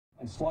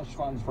and slush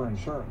funds for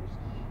insurers.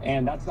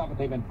 And that's not what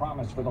they've been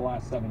promised for the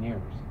last 7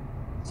 years.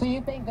 So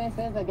you think this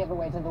is a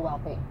giveaway to the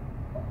wealthy?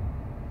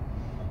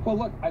 Well,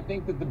 look, I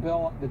think that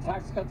the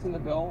tax cuts in the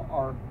bill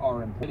are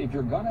if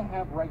you're going to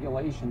have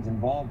regulations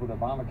involved with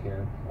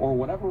Obamacare or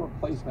whatever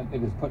replacement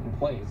it is put in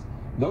place,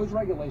 those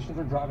regulations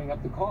are driving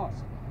up the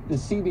cost. The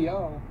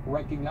CBO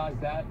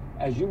recognized that,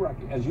 as you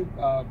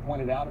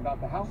pointed out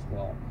about the House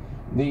bill.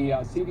 The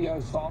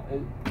CBO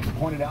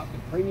pointed out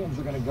that premiums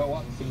are going to go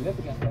up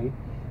significantly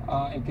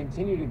and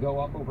continue to go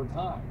up over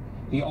time.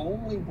 The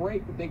only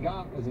break that they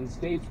got was in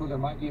states where there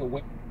might be a